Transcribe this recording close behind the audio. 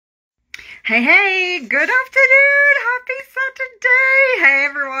Hey, good afternoon, happy Saturday. Hey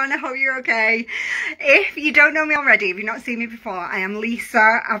everyone, I hope you're okay. If you don't know me already, if you've not seen me before, I am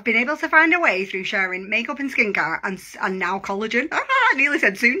Lisa. I've been able to find a way through sharing makeup and skincare and now collagen. I nearly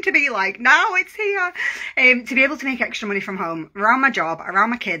said soon to be, like now it's here. To be able to make extra money from home, around my job, around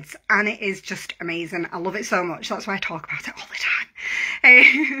my kids, and it is just amazing. I love it so much. That's why I talk about it all the time.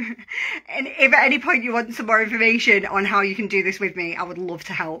 And if at any point you want some more information on how you can do this with me, I would love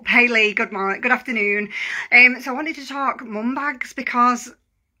to help. Hey Lee, good morning, good afternoon. So I wanted to talk mum bags because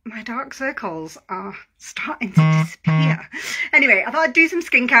my dark circles are starting to disappear. Anyway, I thought I'd do some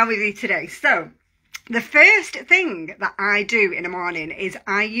skincare with you today. So the first thing that I do in the morning is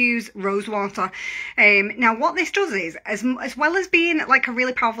I use rose water. Now what this does is, as well as being like a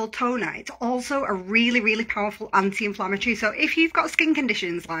really powerful toner, it's also a really powerful anti-inflammatory. So if you've got skin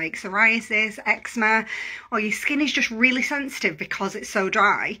conditions like psoriasis, eczema, or your skin is just really sensitive because it's so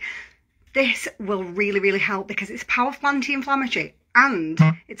dry, this will really help because it's a powerful anti-inflammatory and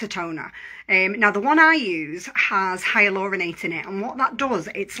it's a toner. Now the one I use has hyaluronate in it, and what that does,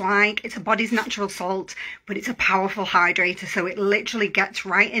 it's a body's natural salt, but it's a powerful hydrator. So it literally gets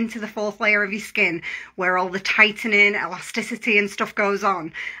right into the fourth layer of your skin where all the tightening, elasticity and stuff goes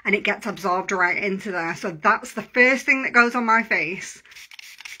on, and it gets absorbed right into there. So that's the first thing that goes on my face,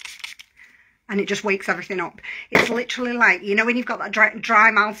 and it just wakes everything up. It's literally like, you know, when you've got that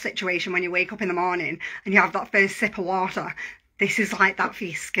dry mouth situation when you wake up in the morning and you have that first sip of water, this is like that for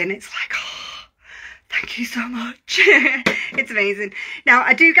your skin. It's like, oh, thank you so much. It's amazing. Now,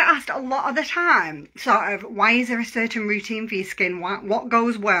 I do get asked a lot of the time, sort of, why is there a certain routine for your skin? What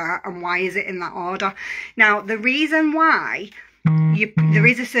goes where and why is it in that order? Now, the reason why there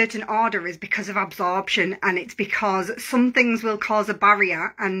is a certain order is because of absorption, and it's because some things will cause a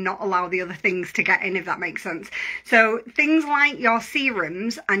barrier and not allow the other things to get in, if that makes sense. So things like your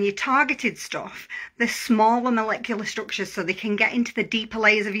serums and your targeted stuff, they're smaller molecular structures, so they can get into the deeper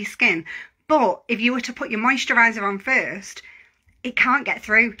layers of your skin. But if you were to put your moisturiser on first, it can't get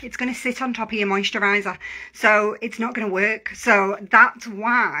through. It's going to sit on top of your moisturiser, so it's not going to work. So that's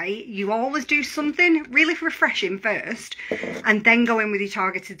why you always do something really refreshing first and then go in with your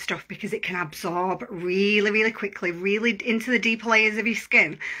targeted stuff, because it can absorb really quickly, really into the deeper layers of your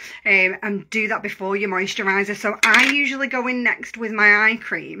skin, and do that before your moisturiser. So I usually go in next with my eye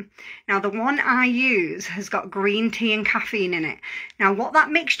cream. Now the one I use has got green tea and caffeine in it. Now what that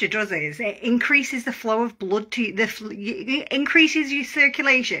mixture does is it increases the flow of blood to increases your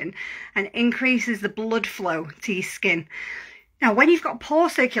circulation and increases the blood flow to your skin. Now, when you've got poor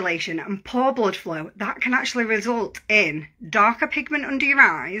circulation and poor blood flow, that can actually result in darker pigment under your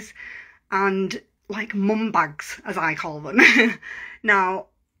eyes and like mum bags, as I call them. Now,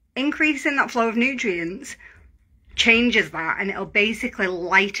 increasing that flow of nutrients changes that, and it'll basically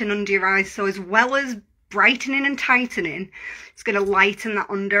lighten under your eyes. So as well as brightening and tightening, it's going to lighten that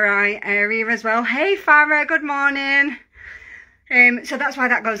under eye area as well. Hey Farah, good morning. So that's why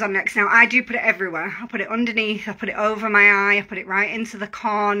that goes on next. Now I do put it everywhere. I put it underneath, I put it over my eye, I put it right into the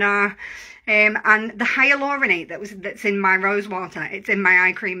corner. And the hyaluronate that's in my rose water, it's in my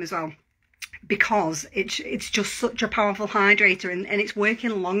eye cream as well, because it's just such a powerful hydrator, and it's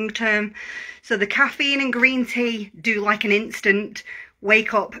working long term. So the caffeine and green tea do like an instant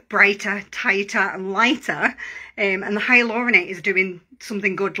wake up brighter, tighter and lighter, and the hyaluronate is doing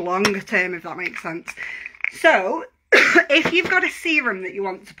something good longer term, if that makes sense. So if you've got a serum that you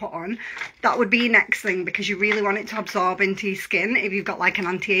want to put on, that would be your next thing, because you really want it to absorb into your skin. If you've got like an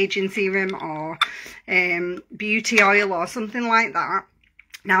anti-aging serum or beauty oil or something like that.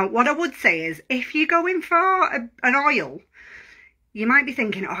 Now what I would say is, if you go in for an oil, you might be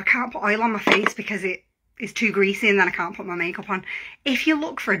thinking, oh, I can't put oil on my face because it is too greasy and then I can't put my makeup on. If you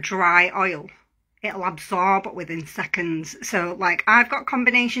look for a dry oil, it'll absorb within seconds. So like, I've got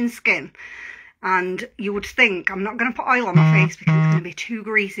combination skin, and you would think I'm not going to put oil on my face because it's going to be too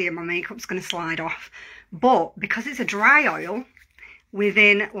greasy and my makeup's going to slide off. But because it's a dry oil,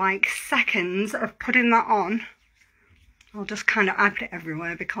 within like seconds of putting that on, I'll just kind of add it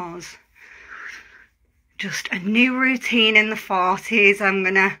everywhere, because just a new routine in the 40s. I'm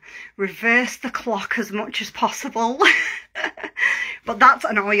going to reverse the clock as much as possible. But that's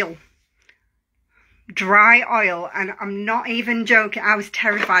an oil. Dry oil, and I'm not even joking. I was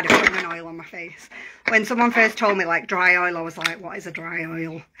terrified of putting an oil on my face. When someone first told me like dry oil, I was like, what is a dry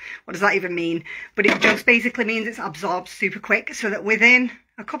oil? What does that even mean? But it just basically means it's absorbed super quick, so that within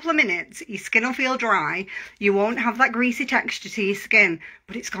a couple of minutes, your skin will feel dry. You won't have that greasy texture to your skin,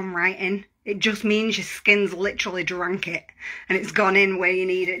 but it's gone right in. It just means your skin's literally drank it and it's gone in where you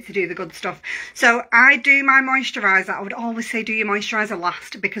need it to do the good stuff. So I do my moisturiser. I would always say do your moisturiser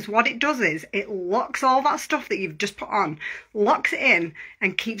last, because what it does is it locks all that stuff that you've just put on, locks it in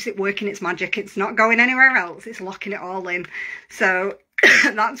and keeps it working its magic. It's not going anywhere else. It's locking it all in. So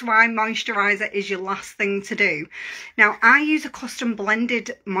that's why moisturiser is your last thing to do. Now, I use a custom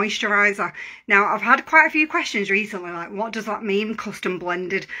blended moisturiser. Now, I've had quite a few questions recently, like, what does that mean, custom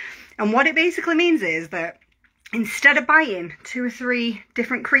blended? And what it basically means is that instead of buying 2 or 3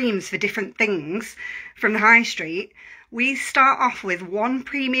 different creams for different things from the high street, we start off with one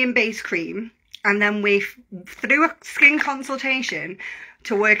premium base cream, and then we, through a skin consultation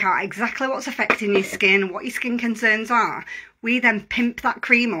to work out exactly what's affecting your skin, what your skin concerns are, we then pimp that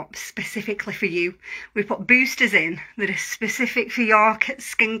cream up specifically for you. We put boosters in that are specific for your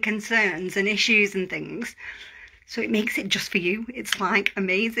skin concerns and issues and things. So it makes it just for you. It's like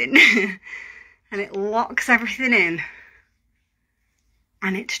amazing. And it locks everything in.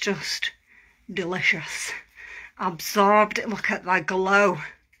 And it's just delicious. Absorbed. Look at that glow.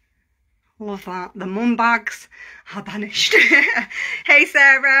 Love that. The mum bags are banished. Hey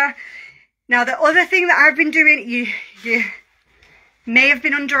Sarah. Now the other thing that I've been doing, you may have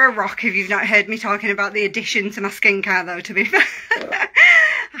been under a rock if you've not heard me talking about the addition to my skincare though, to be fair.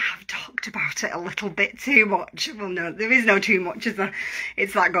 I've talked about it a little bit too much. Well, no, there is no too much, is there?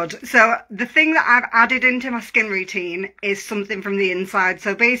 It's that good. So the thing that I've added into my skin routine is something from the inside.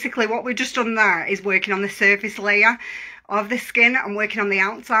 So basically what we've just done there is working on the surface layer of the skin and working on the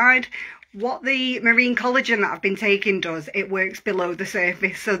outside. What the marine collagen that I've been taking does, it works below the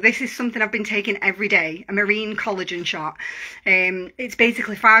surface. So this is something I've been taking every day, a marine collagen shot. It's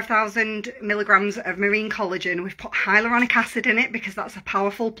basically 5,000 milligrams of marine collagen. We've put hyaluronic acid in it because that's a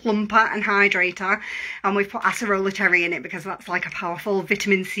powerful plumper and hydrator. And we've put acetyliterry in it because that's like a powerful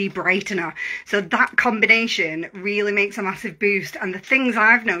vitamin C brightener. So that combination really makes a massive boost. And the things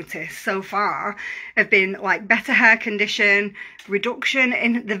I've noticed so far have been like better hair condition, reduction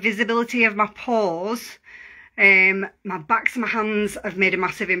in the visibility of my pores, my backs and my hands have made a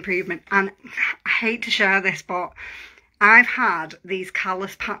massive improvement. And I hate to share this, but I've had these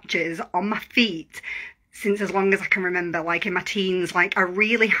callus patches on my feet since as long as I can remember, like in my teens, like a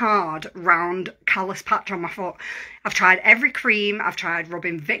really hard round callus patch on my foot. I've tried every cream, I've tried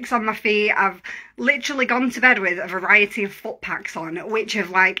rubbing Vicks on my feet, I've literally gone to bed with a variety of foot packs on, which have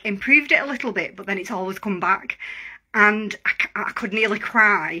like improved it a little bit, but then it's always come back. And I could nearly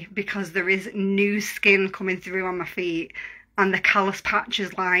cry because there is new skin coming through on my feet and the callus patch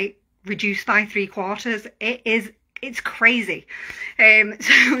is like reduced by 3/4. It's crazy.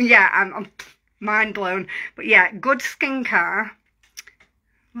 So yeah, I'm mind blown. But yeah, good skincare.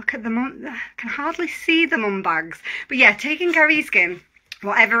 Look at the mum, I can hardly see the mum bags. But yeah, taking care of your skin,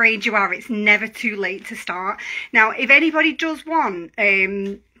 whatever age you are, it's never too late to start. Now, if anybody does want,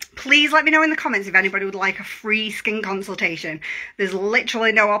 please let me know in the comments if anybody would like a free skin consultation. There's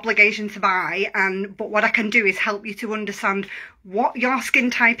literally no obligation to buy, but what I can do is help you to understand what your skin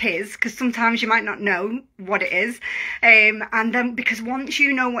type is, because sometimes you might not know what it is, and then because once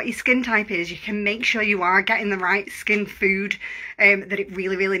you know what your skin type is, you can make sure you are getting the right skin food that it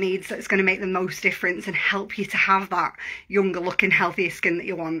really needs, that's going to make the most difference and help you to have that younger looking healthier skin that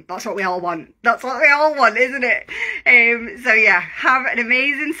you want. That's what we all want. That's what we all want, isn't it? So yeah, have an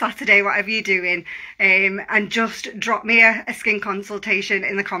amazing Saturday, whatever you're doing, and just drop me a skin consultation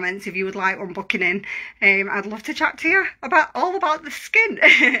in the comments if you would like one booking in. I'd love to chat to you all about the skin.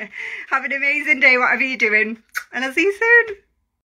 Have an amazing day, whatever you're doing, and I'll see you soon.